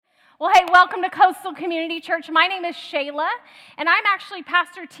Well, hey, welcome to Coastal Community Church. My name is Shayla, and I'm actually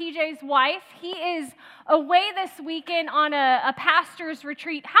Pastor TJ's wife. He is away this weekend on a pastor's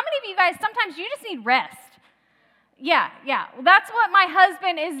retreat. How many of you guys, sometimes you just need rest? Yeah. Well, that's what my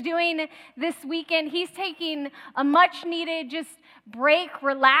husband is doing this weekend. He's taking a much-needed just break,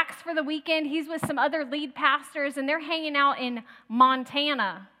 relax for the weekend. He's with some other lead pastors, and they're hanging out in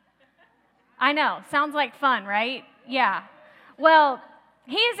Montana. I know, sounds like fun, right? Yeah. Well,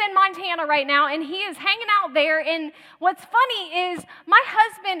 he is in Montana right now, and he is hanging out there. And what's funny is my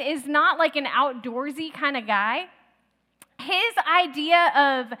husband is not like an outdoorsy kind of guy. His idea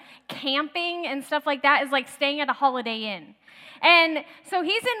of camping and stuff like that is like staying at a Holiday Inn. And so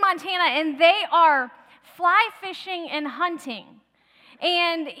he's in Montana, and they are fly fishing and hunting.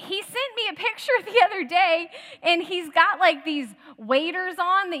 And he sent me a picture the other day, and he's got like these waders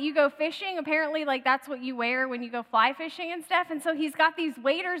on that you go fishing. Apparently, like that's what you wear when you go fly fishing and stuff. And so he's got these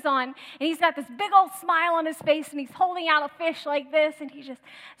waders on, and he's got this big old smile on his face, and he's holding out a fish like this, and he's just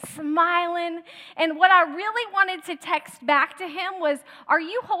smiling. And what I really wanted to text back to him was, are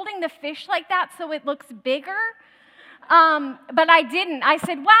you holding the fish like that so it looks bigger? But I didn't. I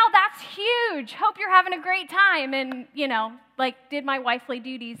said, wow, that's huge. Hope you're having a great time. And, did my wifely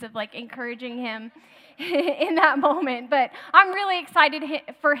duties of encouraging him in that moment. But I'm really excited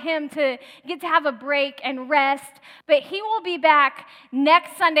for him to get to have a break and rest. But he will be back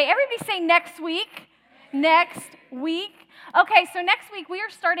next Sunday. Everybody say next week. Next week. Okay, so next week we are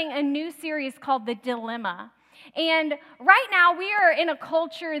starting a new series called The Dilemma. And right now we are in a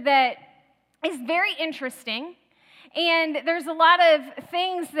culture that is very interesting. And there's a lot of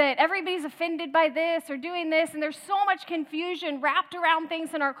things that everybody's offended by this or doing this, and there's so much confusion wrapped around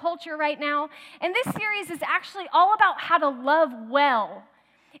things in our culture right now. And this series is actually all about how to love well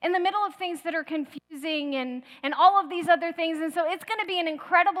in the middle of things that are confusing and all of these other things. And so it's going to be an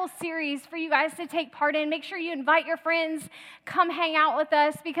incredible series for you guys to take part in. Make sure you invite your friends, come hang out with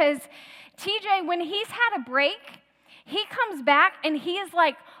us, because TJ, when he's had a break, he comes back and he is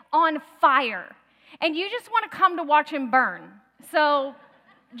like on fire. And you just want to come to watch him burn. So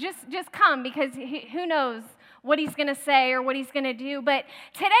just come, because who knows what he's going to say or what he's going to do. But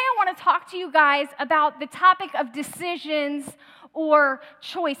today I want to talk to you guys about the topic of decisions or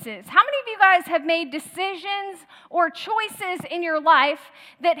choices. How many of you guys have made decisions or choices in your life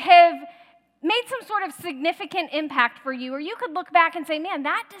that have made some sort of significant impact for you? Or you could look back and say, man,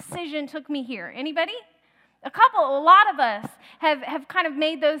 that decision took me here. Anybody? A lot of us have kind of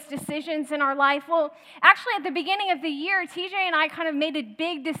made those decisions in our life. Well, actually, at the beginning of the year, TJ and I kind of made a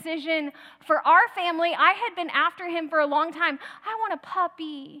big decision for our family. I had been after him for a long time. I want a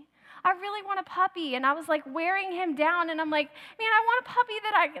puppy. I really want a puppy. And I was like wearing him down, and I'm like, man, I want a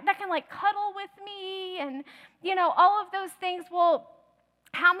puppy that can like cuddle with me and, all of those things. Well,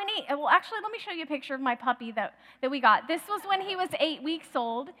 actually, let me show you a picture of my puppy that we got. This was when he was 8 weeks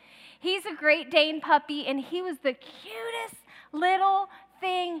old. He's a Great Dane puppy, and he was the cutest little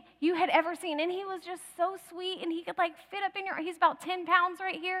thing you had ever seen. And he was just so sweet, and he could fit up in he's about 10 pounds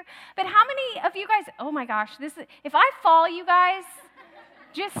right here. But how many of you guys, oh my gosh, if I fall, you guys,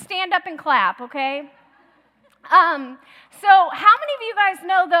 just stand up and clap, okay? So how many of you guys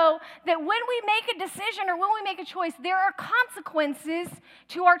know, though, that when we make a decision or when we make a choice, there are consequences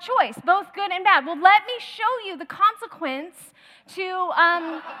to our choice, both good and bad? Well, let me show you the consequence to,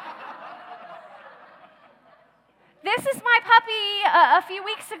 this is my puppy a few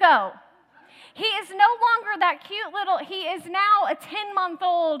weeks ago. He is no longer that cute he is now a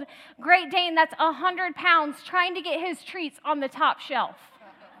 10-month-old Great Dane that's 100 pounds trying to get his treats on the top shelf.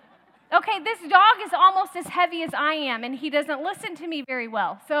 Okay, this dog is almost as heavy as I am, and he doesn't listen to me very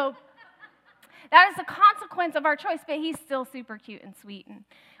well. So that is the consequence of our choice, but he's still super cute and sweet, and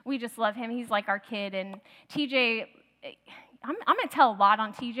we just love him. He's like our kid. And TJ, I'm going to tell a lot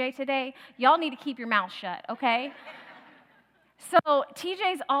on TJ today. Y'all need to keep your mouth shut, okay? So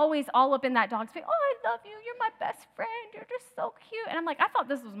TJ's always all up in that dog's face. Oh, I love you. You're my best friend. You're just so cute. And I'm like, I thought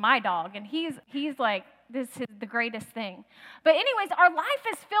this was my dog, and he's like, this is the greatest thing. But anyways, our life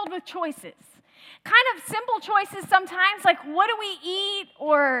is filled with choices. Kind of simple choices sometimes, like what do we eat,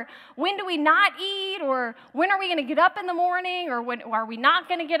 or when do we not eat, or when are we going to get up in the morning, or when are we not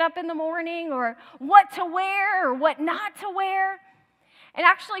going to get up in the morning, or what to wear or what not to wear. And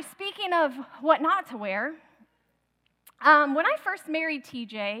actually, speaking of what not to wear, when I first married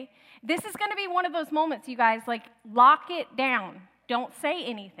TJ, this is going to be one of those moments, you guys, lock it down. Don't say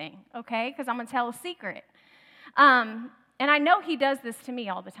anything, okay? Because I'm going to tell a secret. And I know he does this to me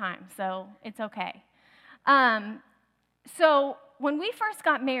all the time, so it's okay. So when we first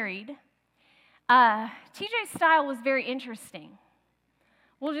got married, TJ's style was very interesting.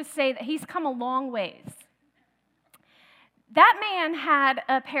 We'll just say that he's come a long ways. That man had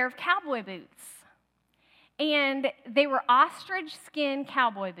a pair of cowboy boots, and they were ostrich skin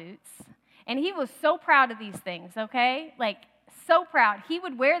cowboy boots, and he was so proud of these things, okay? Like, so proud. He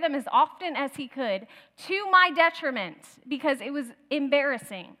would wear them as often as he could, to my detriment, because it was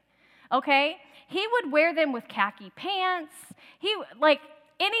embarrassing, okay? He would wear them with khaki pants. He, like,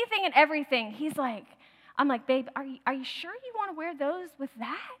 anything and everything. I'm like, babe, are you sure you want to wear those with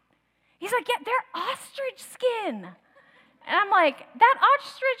that? He's like, yeah, they're ostrich skin. And I'm like, that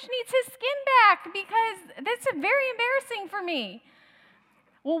ostrich needs his skin back because that's very embarrassing for me.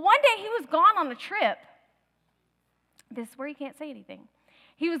 Well, one day he was gone on a trip. This is where he can't say anything.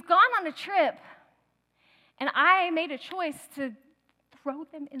 He was gone on a trip, and I made a choice to throw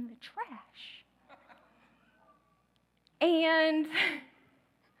them in the trash. And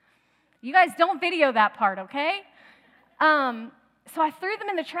you guys don't video that part, okay? So I threw them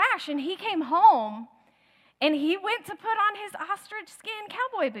in the trash, and he came home, and he went to put on his ostrich skin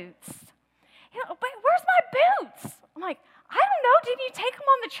cowboy boots. He's like, wait, where's my boots? I'm like, I don't know. Did you take them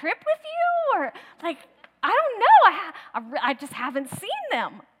on the trip with you? Or, like, I don't know. I just haven't seen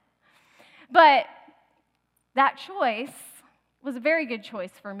them. But that choice was a very good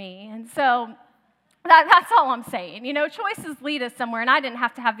choice for me. And so that's all I'm saying. You know, choices lead us somewhere, and I didn't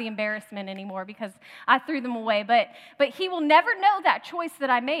have to have the embarrassment anymore because I threw them away. But he will never know that choice that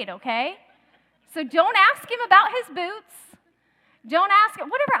I made, okay? So don't ask him about his boots. Don't ask him,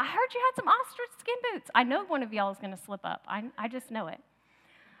 whatever, I heard you had some ostrich skin boots. I know one of y'all is going to slip up. I just know it.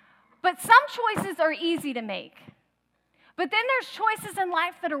 But some choices are easy to make. But then there's choices in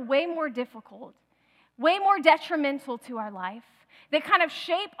life that are way more difficult, way more detrimental to our life, that kind of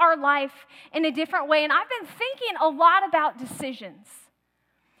shape our life in a different way. And I've been thinking a lot about decisions.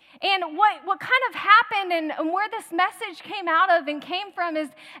 And what kind of happened and where this message came out of and came from is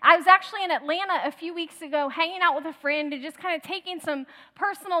I was actually in Atlanta a few weeks ago hanging out with a friend and just kind of taking some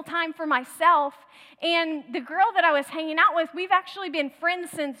personal time for myself. And the girl that I was hanging out with, we've actually been friends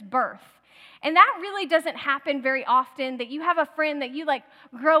since birth. And that really doesn't happen very often, that you have a friend that you like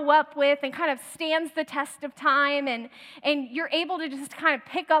grow up with and kind of stands the test of time and you're able to just kind of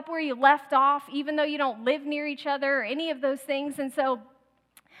pick up where you left off even though you don't live near each other or any of those things. And so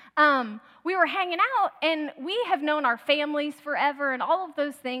we were hanging out, and we have known our families forever and all of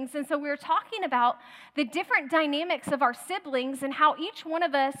those things. And so we were talking about the different dynamics of our siblings and how each one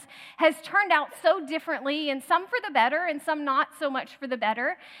of us has turned out so differently, and some for the better and some not so much for the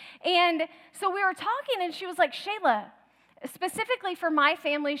better. And so we were talking, and she was like, Shayla, specifically for my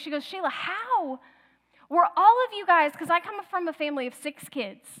family, she goes, Shayla, how were all of you guys, because I come from a family of 6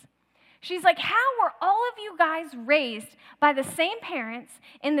 kids, she's like, how were all of you guys raised by the same parents,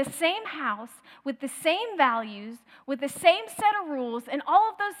 in the same house, with the same values, with the same set of rules, and all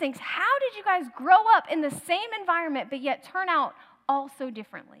of those things? How did you guys grow up in the same environment, but yet turn out all so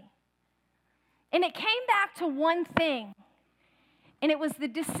differently? And it came back to one thing, and it was the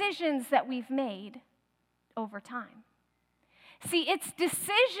decisions that we've made over time. See, it's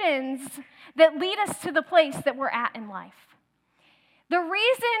decisions that lead us to the place that we're at in life. The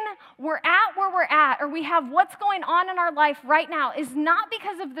reason we're at where we're at, or we have what's going on in our life right now, is not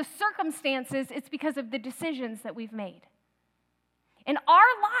because of the circumstances, it's because of the decisions that we've made. And our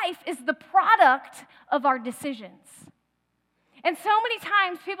life is the product of our decisions. And so many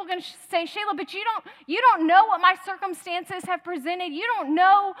times people can say, Shayla, but you don't know what my circumstances have presented. You don't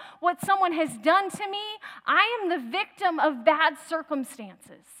know what someone has done to me. I am the victim of bad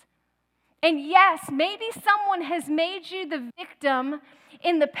circumstances. And yes, maybe someone has made you the victim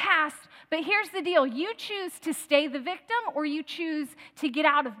in the past, but here's the deal. You choose to stay the victim or you choose to get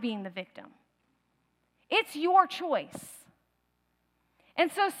out of being the victim. It's your choice.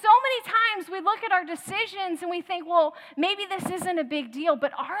 And so many times we look at our decisions and we think, well, maybe this isn't a big deal,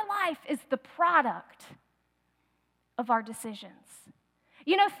 but our life is the product of our decisions.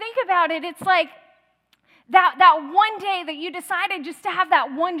 You know, think about it. It's like that one day that you decided just to have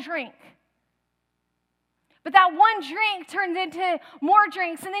that one drink. But that one drink turns into more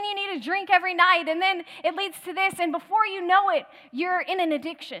drinks, and then you need a drink every night, and then it leads to this, and before you know it, you're in an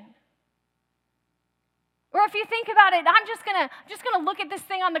addiction. Or if you think about it, I'm just gonna look at this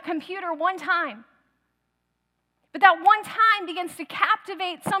thing on the computer one time. But that one time begins to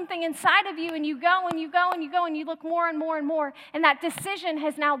captivate something inside of you, and you go and you go and you go, and you look more and more and more, and that decision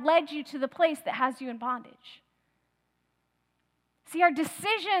has now led you to the place that has you in bondage. See, our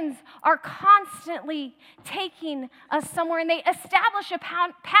decisions are constantly taking us somewhere, and they establish a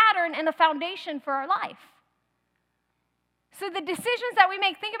pattern and a foundation for our life. So the decisions that we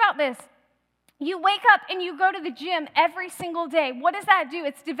make, think about this. You wake up and you go to the gym every single day. What does that do?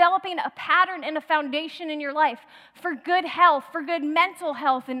 It's developing a pattern and a foundation in your life for good health, for good mental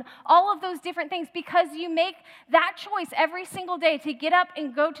health, and all of those different things. Because you make that choice every single day to get up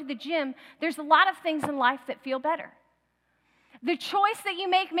and go to the gym, there's a lot of things in life that feel better. The choice that you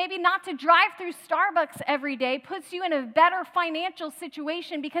make maybe not to drive through Starbucks every day puts you in a better financial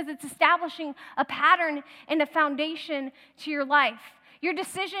situation because it's establishing a pattern and a foundation to your life. Your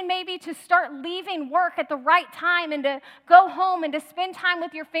decision maybe to start leaving work at the right time and to go home and to spend time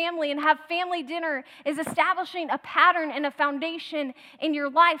with your family and have family dinner is establishing a pattern and a foundation in your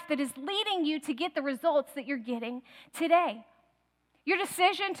life that is leading you to get the results that you're getting today. Your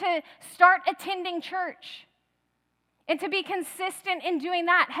decision to start attending church and to be consistent in doing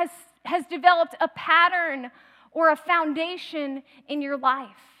that has developed a pattern or a foundation in your life.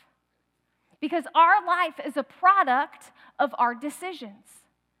 Because our life is a product of our decisions.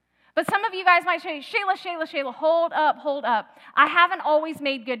 But some of you guys might say, Shayla, hold up. I haven't always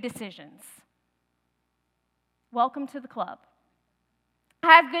made good decisions. Welcome to the club.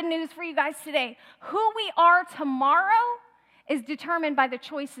 I have good news for you guys today. Who we are tomorrow is determined by the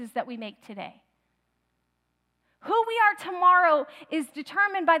choices that we make today. Who we are tomorrow is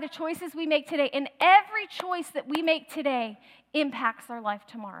determined by the choices we make today. And every choice that we make today impacts our life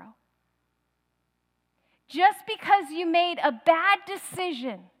tomorrow. Just because you made a bad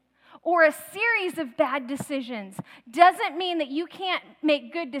decision or a series of bad decisions doesn't mean that you can't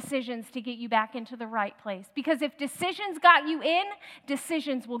make good decisions to get you back into the right place. Because if decisions got you in,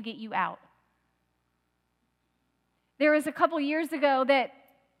 decisions will get you out. There was a couple years ago that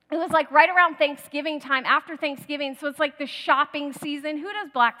it was like right around Thanksgiving time, after Thanksgiving, so it's like the shopping season. Who does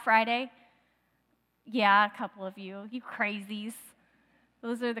Black Friday? Yeah, a couple of you crazies.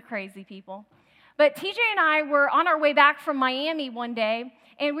 Those are the crazy people. But TJ and I were on our way back from Miami one day,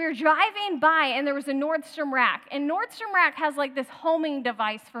 and we were driving by, and there was a Nordstrom Rack. And Nordstrom Rack has like this homing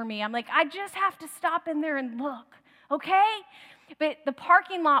device for me. I'm like, I just have to stop in there and look, okay? But the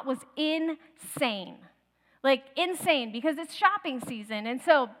parking lot was insane. Like insane, because it's shopping season. And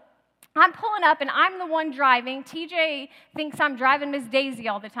so I'm pulling up, and I'm the one driving. TJ thinks I'm driving Miss Daisy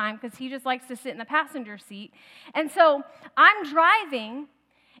all the time because he just likes to sit in the passenger seat. And so I'm driving,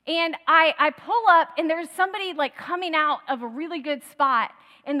 and I pull up, and there's somebody like coming out of a really good spot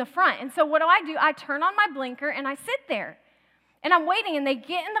in the front. And so what do? I turn on my blinker, and I sit there. And I'm waiting, and they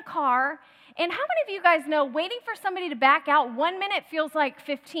get in the car. And how many of you guys know waiting for somebody to back out 1 minute feels like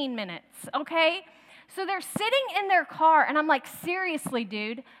 15 minutes, okay? So they're sitting in their car, and I'm like, seriously,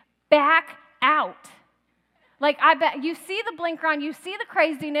 dude, back out. Like, I bet you see the blinker on, you see the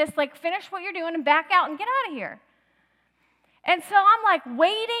craziness, like, finish what you're doing and back out and get out of here. And so I'm like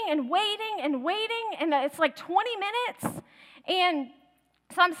waiting, and it's like 20 minutes. And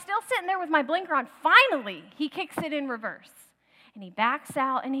so I'm still sitting there with my blinker on. Finally, he kicks it in reverse. And he backs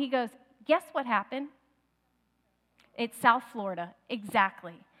out, and he goes, guess what happened? It's South Florida,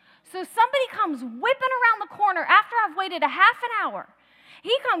 exactly. So somebody comes whipping around the corner after I've waited a half an hour.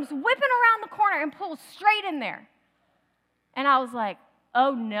 He comes whipping around the corner and pulls straight in there. And I was like,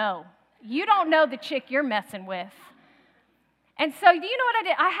 oh no, you don't know the chick you're messing with. And so, do you know what I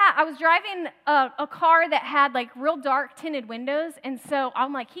did? I was driving a car that had like real dark tinted windows, and so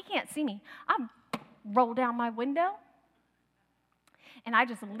I'm like, he can't see me. I rolled down my window, and I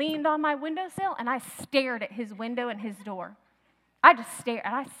just leaned on my windowsill, and I stared at his window and his door. I just stared,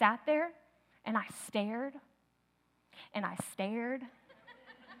 and I sat there, and I stared, and I stared,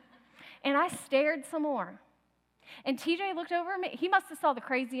 and I stared some more. And TJ looked over at me. He must have saw the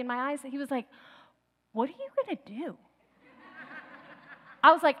crazy in my eyes. He was like, what are you going to do?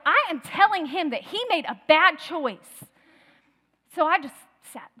 I was like, I am telling him that he made a bad choice. So I just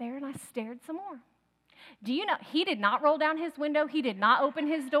sat there and I stared some more. Do you know, he did not roll down his window. He did not open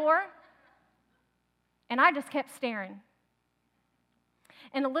his door. And I just kept staring.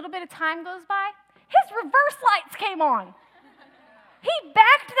 And a little bit of time goes by. His reverse lights came on. He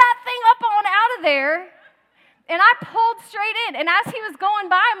backed that thing up on out of there. And I pulled straight in. And as he was going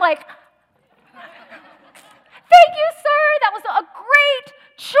by, I'm like, thank you, sir. That was a great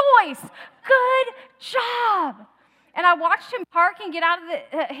choice. Good job. And I watched him park and get out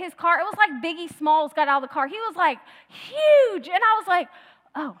of his car. It was like Biggie Smalls got out of the car. He was like huge. And I was like,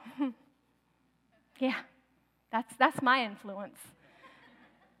 oh, yeah, that's my influence.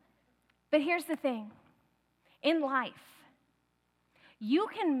 But here's the thing. In life, you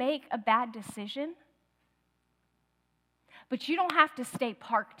can make a bad decision, but you don't have to stay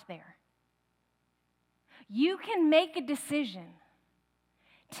parked there. You can make a decision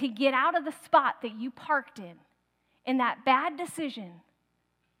to get out of the spot that you parked in that bad decision,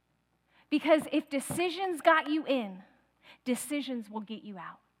 Because if decisions got you in, decisions will get you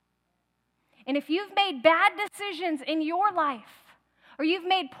out. And if you've made bad decisions in your life, or you've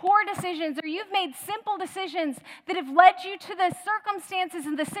made poor decisions, or you've made simple decisions that have led you to the circumstances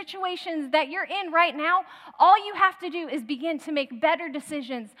and the situations that you're in right now, all you have to do is begin to make better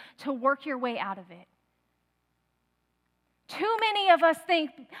decisions to work your way out of it. Too many of us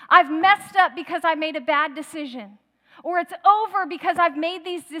think, I've messed up because I made a bad decision, or it's over because I've made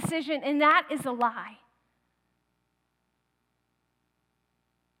these decisions, and that is a lie.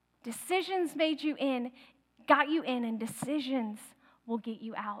 Decisions got you in, and decisions will get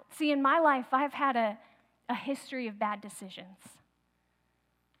you out. See, in my life, I've had a history of bad decisions.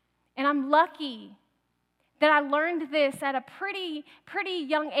 And I'm lucky that I learned this at a pretty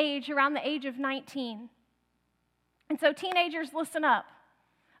young age, around the age of 19. And so teenagers, listen up.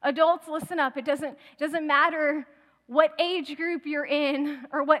 Adults, listen up. It doesn't matter what age group you're in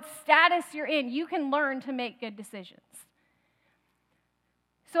or what status you're in. You can learn to make good decisions.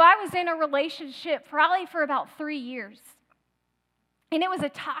 So I was in a relationship probably for about 3 years. And it was a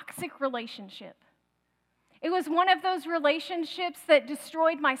toxic relationship. It was one of those relationships that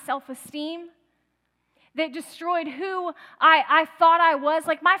destroyed my self-esteem, that destroyed who I thought I was.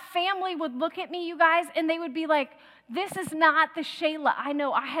 Like, my family would look at me, you guys, and they would be like, this is not the Shayla I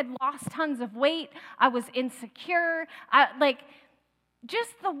know. I had lost tons of weight. I was insecure.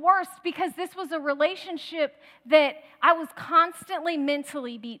 Just the worst, because this was a relationship that I was constantly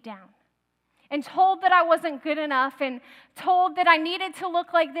mentally beat down and told that I wasn't good enough and told that I needed to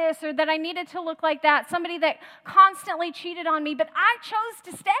look like this or that I needed to look like that, somebody that constantly cheated on me, but I chose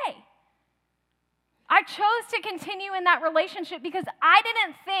to stay. I chose to continue in that relationship because I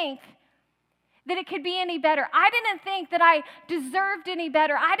didn't think that it could be any better. I didn't think that I deserved any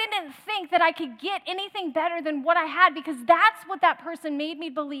better. I didn't think that I could get anything better than what I had, because that's what that person made me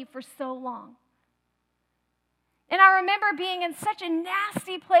believe for so long. And I remember being in such a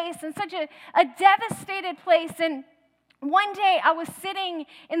nasty place and such a devastated place. And one day I was sitting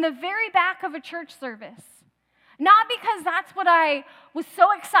in the very back of a church service. Not because that's what I was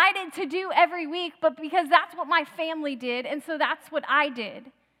so excited to do every week, but because that's what my family did, and so that's what I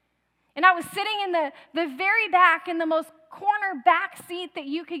did. And I was sitting in the very back, in the most corner back seat that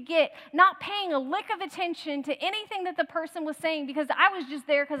you could get, not paying a lick of attention to anything that the person was saying, because I was just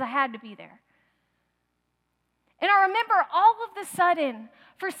there because I had to be there. And I remember all of a sudden,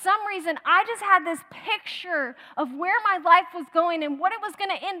 for some reason, I just had this picture of where my life was going and what it was going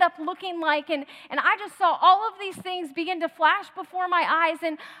to end up looking like. And I just saw all of these things begin to flash before my eyes.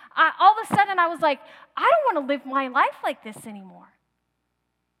 And all of a sudden, I was like, I don't want to live my life like this anymore.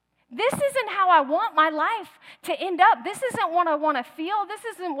 This isn't how I want my life to end up. This isn't what I want to feel. This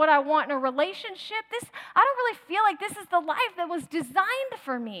isn't what I want in a relationship. I don't really feel like this is the life that was designed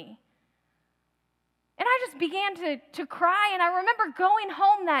for me. And I just began to cry, and I remember going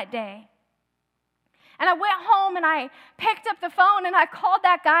home that day. And I went home, and I picked up the phone, and I called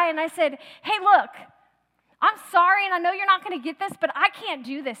that guy, and I said, hey, look, I'm sorry, and I know you're not going to get this, but I can't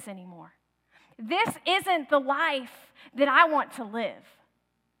do this anymore. This isn't the life that I want to live.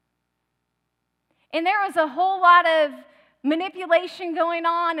 And there was a whole lot of manipulation going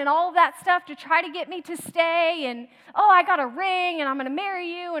on and all of that stuff to try to get me to stay, and I got a ring and I'm going to marry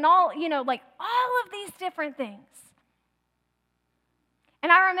you, and all of these different things.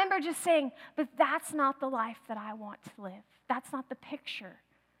 And I remember just saying, but that's not the life that I want to live. That's not the picture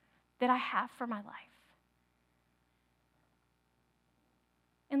that I have for my life.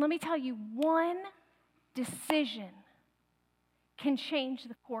 And let me tell you, one decision can change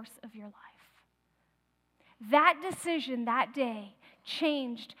the course of your life. That decision that day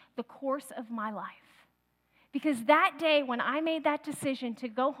changed the course of my life. Because that day when I made that decision to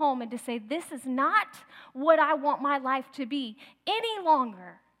go home and to say, this is not what I want my life to be any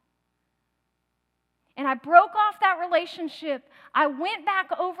longer, and I broke off that relationship, I went back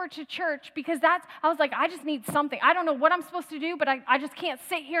over to church because I was like, I just need something. I don't know what I'm supposed to do, but I just can't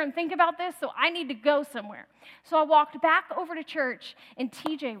sit here and think about this, so I need to go somewhere. So I walked back over to church, and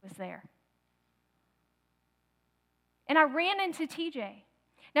TJ was there. And I ran into TJ.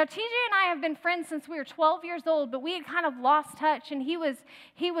 Now, TJ and I have been friends since we were 12 years old, but we had kind of lost touch, and he was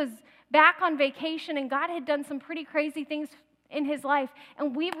back on vacation, and God had done some pretty crazy things in his life,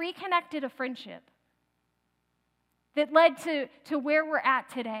 and we reconnected a friendship that led to where we're at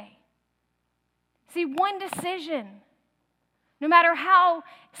today. See, one decision, no matter how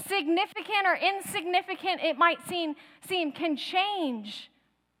significant or insignificant it might seem, can change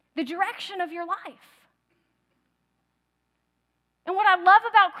the direction of your life. And what I love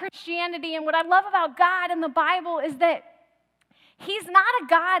about Christianity and what I love about God and the Bible is that He's not a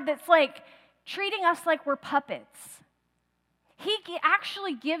God that's like treating us like we're puppets. He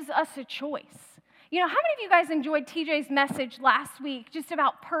actually gives us a choice. You know, how many of you guys enjoyed TJ's message last week just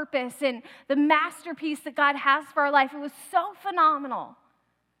about purpose and the masterpiece that God has for our life? It was so phenomenal.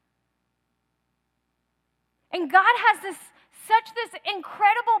 And God has this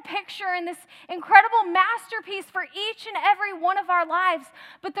incredible picture and this incredible masterpiece for each and every one of our lives.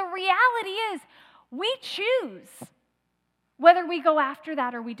 But the reality is, we choose whether we go after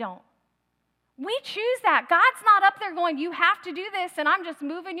that or we don't. We choose that. God's not up there going, you have to do this, and I'm just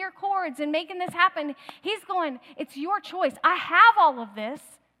moving your cords and making this happen. He's going, it's your choice. I have all of this,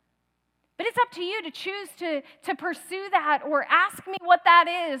 but it's up to you to choose to pursue that or ask me what that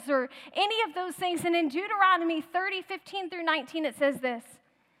is or any of those things. And in Deuteronomy 30:15-19, it says this.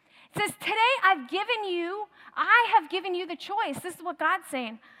 It says, today I have given you the choice. This is what God's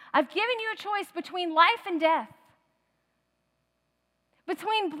saying. I've given you a choice between life and death,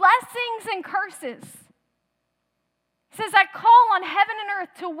 between blessings and curses. It says, I call on heaven and earth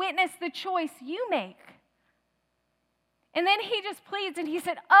to witness the choice you make. And then he just pleads and he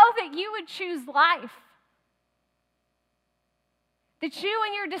said, oh, that you would choose life. That you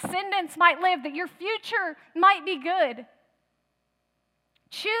and your descendants might live, that your future might be good.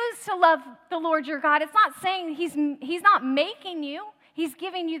 Choose to love the Lord your God. It's not saying he's not making you. He's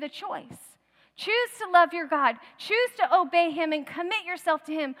giving you the choice. Choose to love your God. Choose to obey him and commit yourself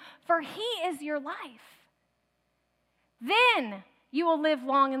to him, for he is your life. Then you will live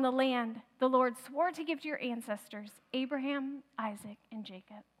long in the land the Lord swore to give to your ancestors, Abraham, Isaac, and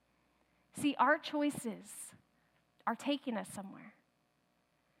Jacob. See, our choices are taking us somewhere.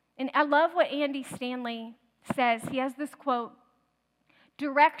 And I love what Andy Stanley says. He has this quote,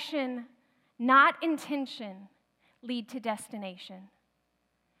 direction, not intention, lead to destination.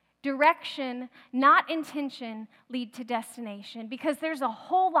 Direction, not intention, lead to destination. Because there's a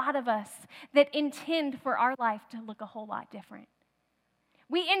whole lot of us that intend for our life to look a whole lot different.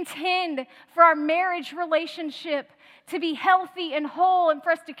 We intend for our marriage relationship to be healthy and whole and for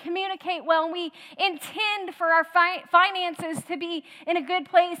us to communicate well. And we intend for our finances to be in a good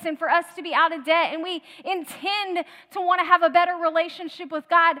place and for us to be out of debt. And we intend to want to have a better relationship with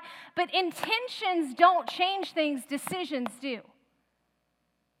God. But intentions don't change things, decisions do.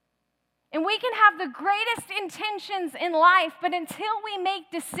 And we can have the greatest intentions in life, but until we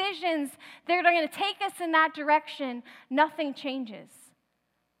make decisions that are going to take us in that direction, nothing changes.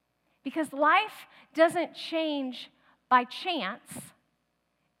 Because life doesn't change by chance,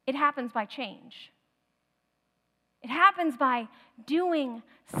 it happens by change. It happens by doing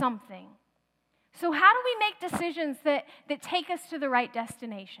something. So how do we make decisions that take us to the right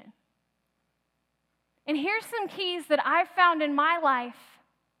destination? And here's some keys that I've found in my life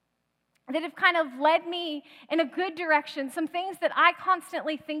that have kind of led me in a good direction, some things that I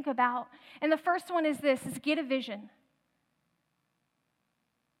constantly think about. And the first one is this, is get a vision.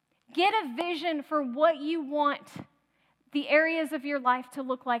 Get a vision for what you want the areas of your life to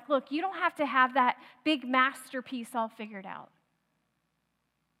look like. Look, you don't have to have that big masterpiece all figured out.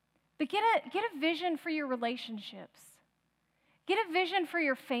 But get a vision for your relationships. Get a vision for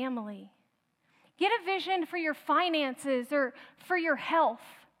your family. Get a vision for your finances or for your health.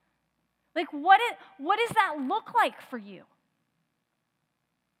 Like, what does that look like for you?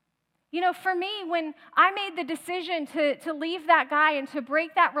 You know, for me, when I made the decision to leave that guy and to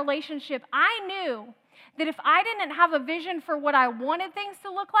break that relationship, I knew that if I didn't have a vision for what I wanted things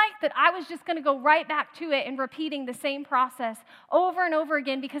to look like, that I was just going to go right back to it and repeating the same process over and over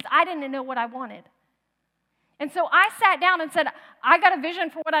again because I didn't know what I wanted. And so I sat down and said, I got a vision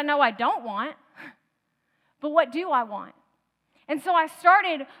for what I know I don't want, but what do I want? And so I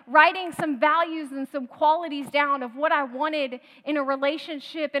started writing some values and some qualities down of what I wanted in a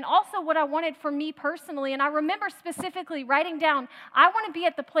relationship and also what I wanted for me personally. And I remember specifically writing down, I want to be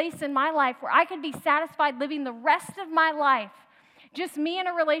at the place in my life where I could be satisfied living the rest of my life, just me in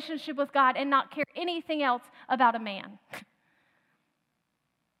a relationship with God and not care anything else about a man.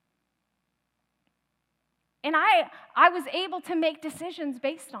 And I was able to make decisions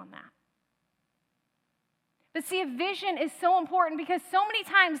based on that. But see, a vision is so important because so many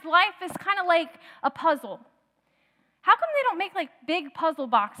times life is kind of like a puzzle. How come they don't make like big puzzle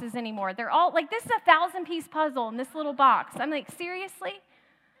boxes anymore? They're all like, this is a 1,000-piece puzzle in this little box. I'm like, seriously?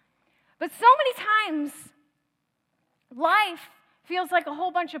 But so many times, life feels like a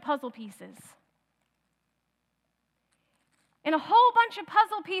whole bunch of puzzle pieces. And a whole bunch of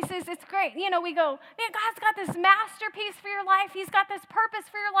puzzle pieces, it's great. You know, we go, man, God's got this masterpiece for your life. He's got this purpose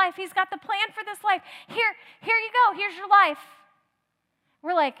for your life. He's got the plan for this life. Here you go. Here's your life.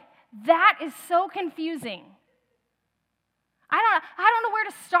 We're like, that is so confusing. I don't know where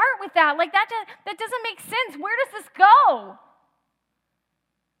to start with that. Like that doesn't make sense. Where does this go?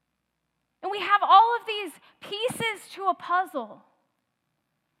 And we have all of these pieces to a puzzle.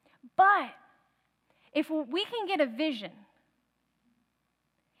 But if we can get a vision,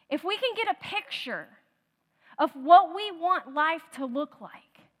 if we can get a picture of what we want life to look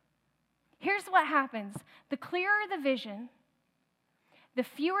like, here's what happens. The clearer the vision, the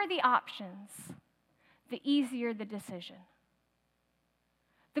fewer the options, the easier the decision.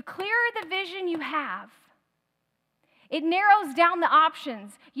 The clearer the vision you have, it narrows down the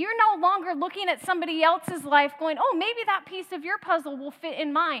options. You're no longer looking at somebody else's life going, oh, maybe that piece of your puzzle will fit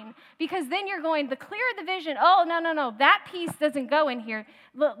in mine. Because then you're going, the clearer the vision, oh, no, that piece doesn't go in here.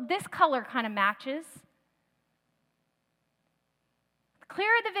 Look, this color kind of matches. The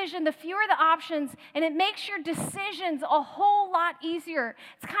clearer the vision, the fewer the options, and it makes your decisions a whole lot easier.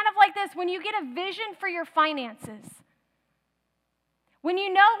 It's kind of like this, when you get a vision for your finances. When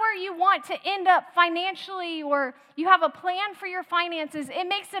you know where you want to end up financially, or you have a plan for your finances, it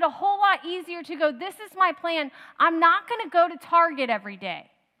makes it a whole lot easier to go, this is my plan. I'm not going to go to Target every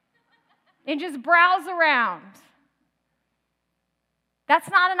day and just browse around. That's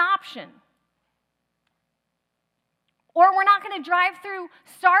not an option. Or we're not going to drive through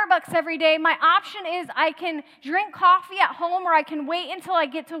Starbucks every day. My option is I can drink coffee at home or I can wait until I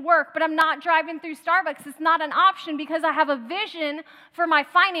get to work, but I'm not driving through Starbucks. It's not an option because I have a vision for my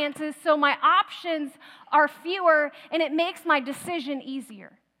finances, so my options are fewer and it makes my decision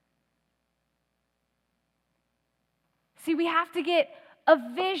easier. See, we have to get a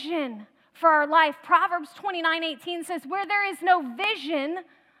vision for our life. Proverbs 29:18 says, where there is no vision,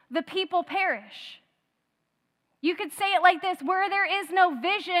 the people perish. You could say it like this, where there is no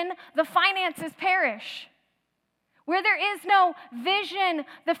vision, the finances perish. Where there is no vision,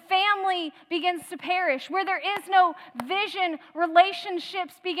 the family begins to perish. Where there is no vision,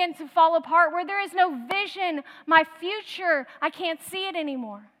 relationships begin to fall apart. Where there is no vision, my future, I can't see it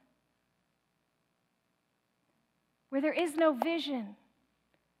anymore. Where there is no vision,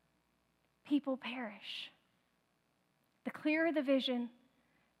 people perish. The clearer the vision,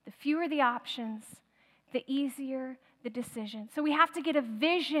 the fewer the options, the easier the decision. So we have to get a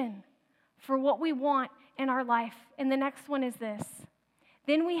vision for what we want in our life. And the next one is this.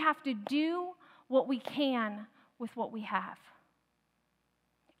 Then we have to do what we can with what we have.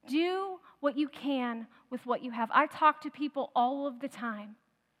 Do what you can with what you have. I talk to people all of the time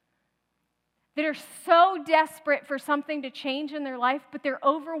that are so desperate for something to change in their life, but they're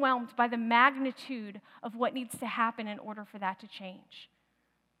overwhelmed by the magnitude of what needs to happen in order for that to change.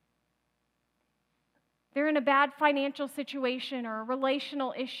 They're in a bad financial situation or a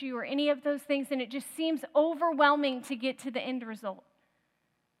relational issue or any of those things, and it just seems overwhelming to get to the end result.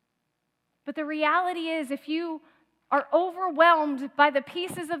 But the reality is, if you are overwhelmed by the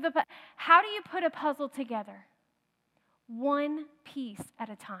pieces of the puzzle, how do you put a puzzle together? One piece at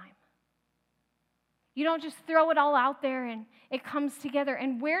a time. You don't just throw it all out there and it comes together.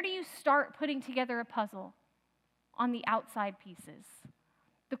 And where do you start putting together a puzzle? On the outside pieces.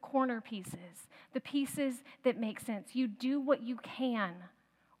 The corner pieces, the pieces that make sense. You do what you can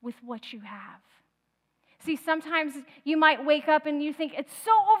with what you have. See, sometimes you might wake up and you think, it's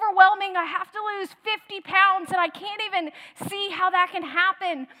so overwhelming, I have to lose 50 pounds and I can't even see how that can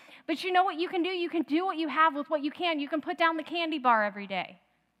happen. But you know what you can do? You can do what you have with what you can. You can put down the candy bar every day.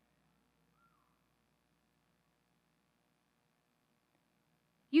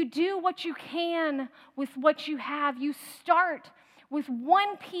 You do what you can with what you have. You start with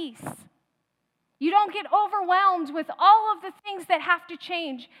one piece. You don't get overwhelmed with all of the things that have to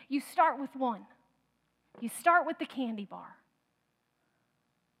change. You start with one. You start with the candy bar.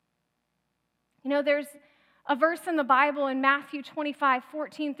 You know, there's a verse in the Bible in Matthew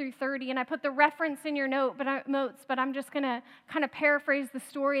 25:14 through 30, and I put the reference in your notes, but I'm just going to kind of paraphrase the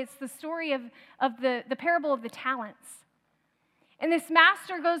story. It's the story of the parable of the talents. And this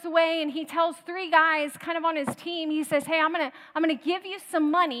master goes away and he tells three guys kind of on his team, he says, hey, I'm gonna give you some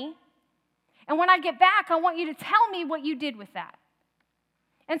money. And when I get back, I want you to tell me what you did with that.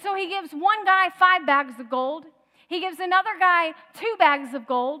 And so he gives one guy 5 bags of gold. He gives another guy 2 bags of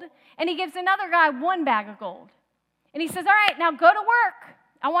gold. And he gives another guy 1 bag of gold. And he says, all right, now go to work.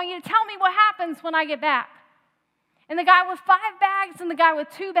 I want you to tell me what happens when I get back. And the guy with 5 bags and the guy with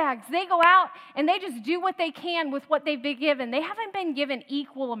 2 bags, they go out and they just do what they can with what they've been given. They haven't been given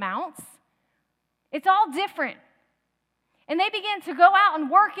equal amounts. It's all different. And they begin to go out and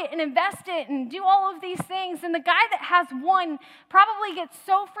work it and invest it and do all of these things. And the guy that has 1 probably gets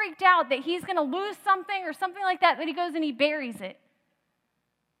so freaked out that he's going to lose something or something like that he goes and he buries it.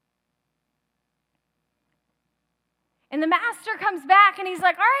 And the master comes back and he's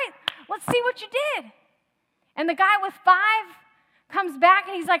like, all right, let's see what you did. And the guy with 5 comes back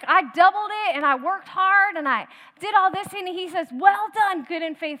and he's like, I doubled it and I worked hard and I did all this. And he says, well done, good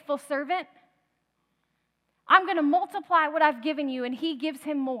and faithful servant. I'm going to multiply what I've given you. And he gives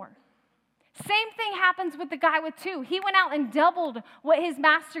him more. Same thing happens with the guy with 2. He went out and doubled what his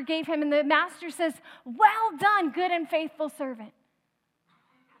master gave him. And the master says, well done, good and faithful servant.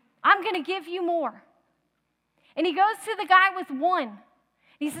 I'm going to give you more. And he goes to the guy with 1. And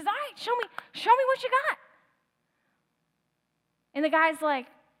he says, all right, show me what you got. And the guy's like,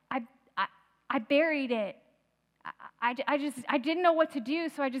 I buried it. I didn't know what to do,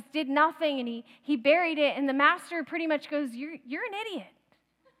 so I just did nothing. And he buried it. And the master pretty much goes, you're an idiot.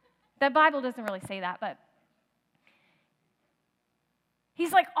 The Bible doesn't really say that, but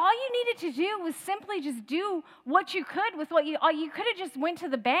he's like, all you needed to do was simply just do what you could with what you could have just went to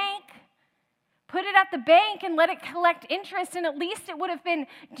the bank, put it at the bank and let it collect interest, and at least it would have been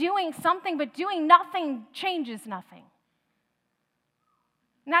doing something, but doing nothing changes nothing.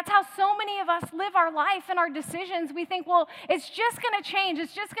 And that's how so many of us live our life and our decisions. We think, well, it's just going to change.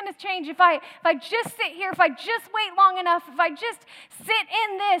 It's just going to change if I just sit here, if I just wait long enough, if I just sit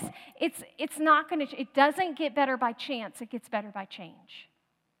in this. It's not going to. It doesn't get better by chance. It gets better by change.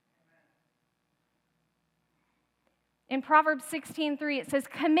 In Proverbs 16:3, it says,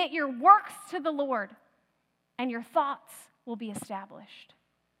 commit your works to the Lord, and your thoughts will be established.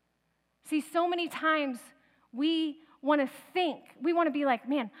 See, so many times we want to think, we want to be like,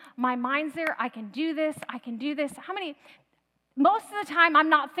 man, my mind's there, I can do this, I can do this. Most of the time I'm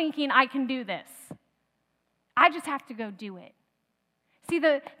not thinking I can do this. I just have to go do it. See,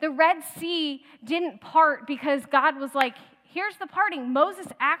 the Red Sea didn't part because God was like, here's the parting. Moses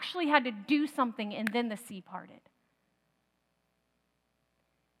actually had to do something and then the sea parted.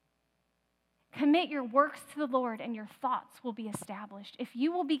 Commit your works to the Lord and your thoughts will be established. If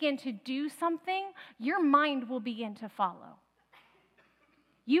you will begin to do something, your mind will begin to follow.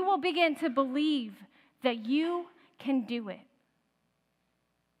 You will begin to believe that you can do it.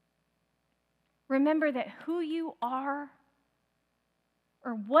 Remember that who you are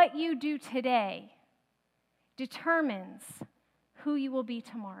or what you do today determines who you will be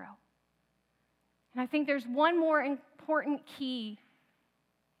tomorrow. And I think there's one more important key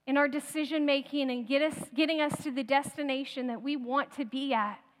in our decision making and getting us to the destination that we want to be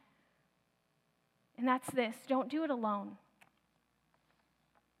at. And that's this: don't do it alone.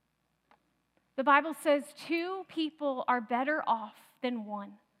 The Bible says 2 people are better off than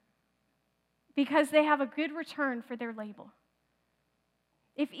 1 because they have a good return for their labor.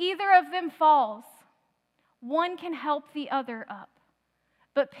 If either of them falls, one can help the other up.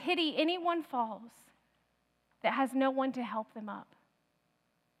 But pity anyone falls that has no one to help them up.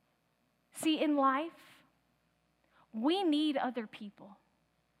 See, in life, we need other people.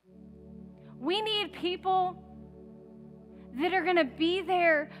 We need people that are going to be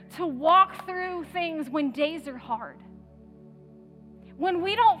there to walk through things when days are hard. When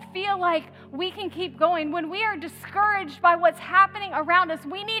we don't feel like we can keep going, when we are discouraged by what's happening around us,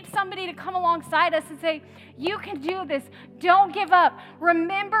 we need somebody to come alongside us and say, you can do this. Don't give up.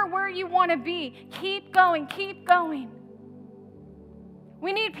 Remember where you want to be. Keep going. Keep going.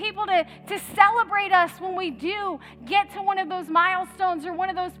 We need people to celebrate us when we do get to one of those milestones or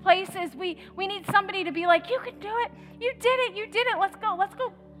one of those places. We need somebody to be like, you can do it. You did it. You did it. Let's go. Let's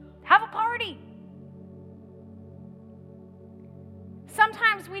go have a party.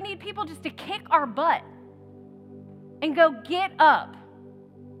 Sometimes we need people just to kick our butt and go, get up.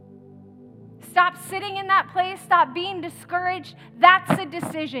 Stop sitting in that place. Stop being discouraged. That's a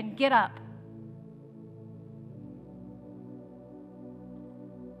decision. Get up.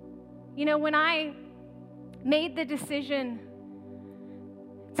 You know, when I made the decision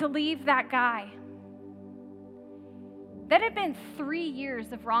to leave that guy, that had been 3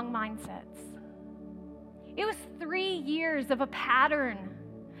 years of wrong mindsets. It was 3 years of a pattern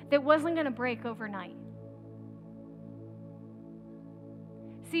that wasn't going to break overnight.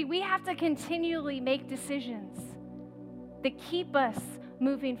 See, we have to continually make decisions that keep us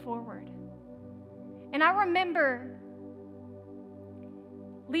moving forward. And I remember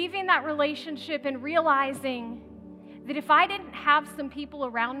leaving that relationship and realizing that if I didn't have some people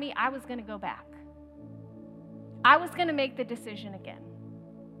around me, I was going to go back. I was going to make the decision again.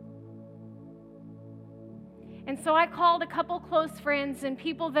 And so I called a couple close friends and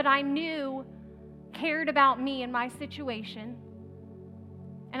people that I knew cared about me and my situation.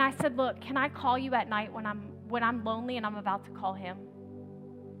 And I said, look, can I call you at night when I'm lonely and I'm about to call him?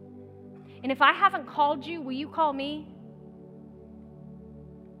 And if I haven't called you, will you call me?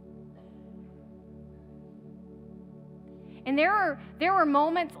 And there were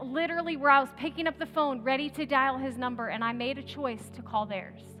moments literally where I was picking up the phone, ready to dial his number, and I made a choice to call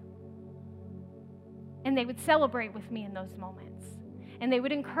theirs. And they would celebrate with me in those moments. And they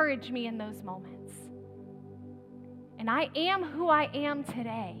would encourage me in those moments. And I am who I am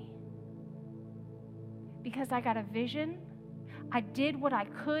today because I got a vision. I did what I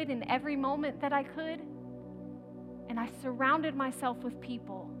could in every moment that I could. And I surrounded myself with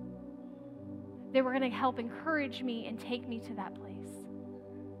people that were going to help encourage me and take me to that place.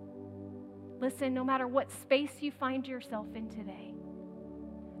 Listen, no matter what space you find yourself in today,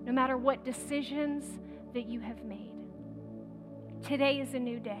 no matter what decisions that you have made, today is a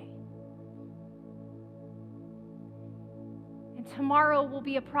new day. And tomorrow will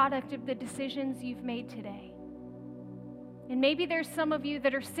be a product of the decisions you've made today. And maybe there's some of you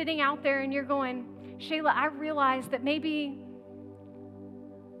that are sitting out there and you're going, Shayla, I realize that maybe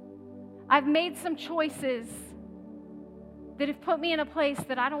I've made some choices that have put me in a place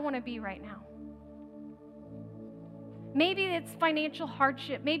that I don't want to be right now. Maybe it's financial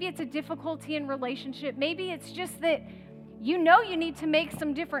hardship. Maybe it's a difficulty in relationship. Maybe it's just that you know you need to make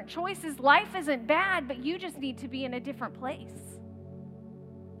some different choices. Life isn't bad, but you just need to be in a different place.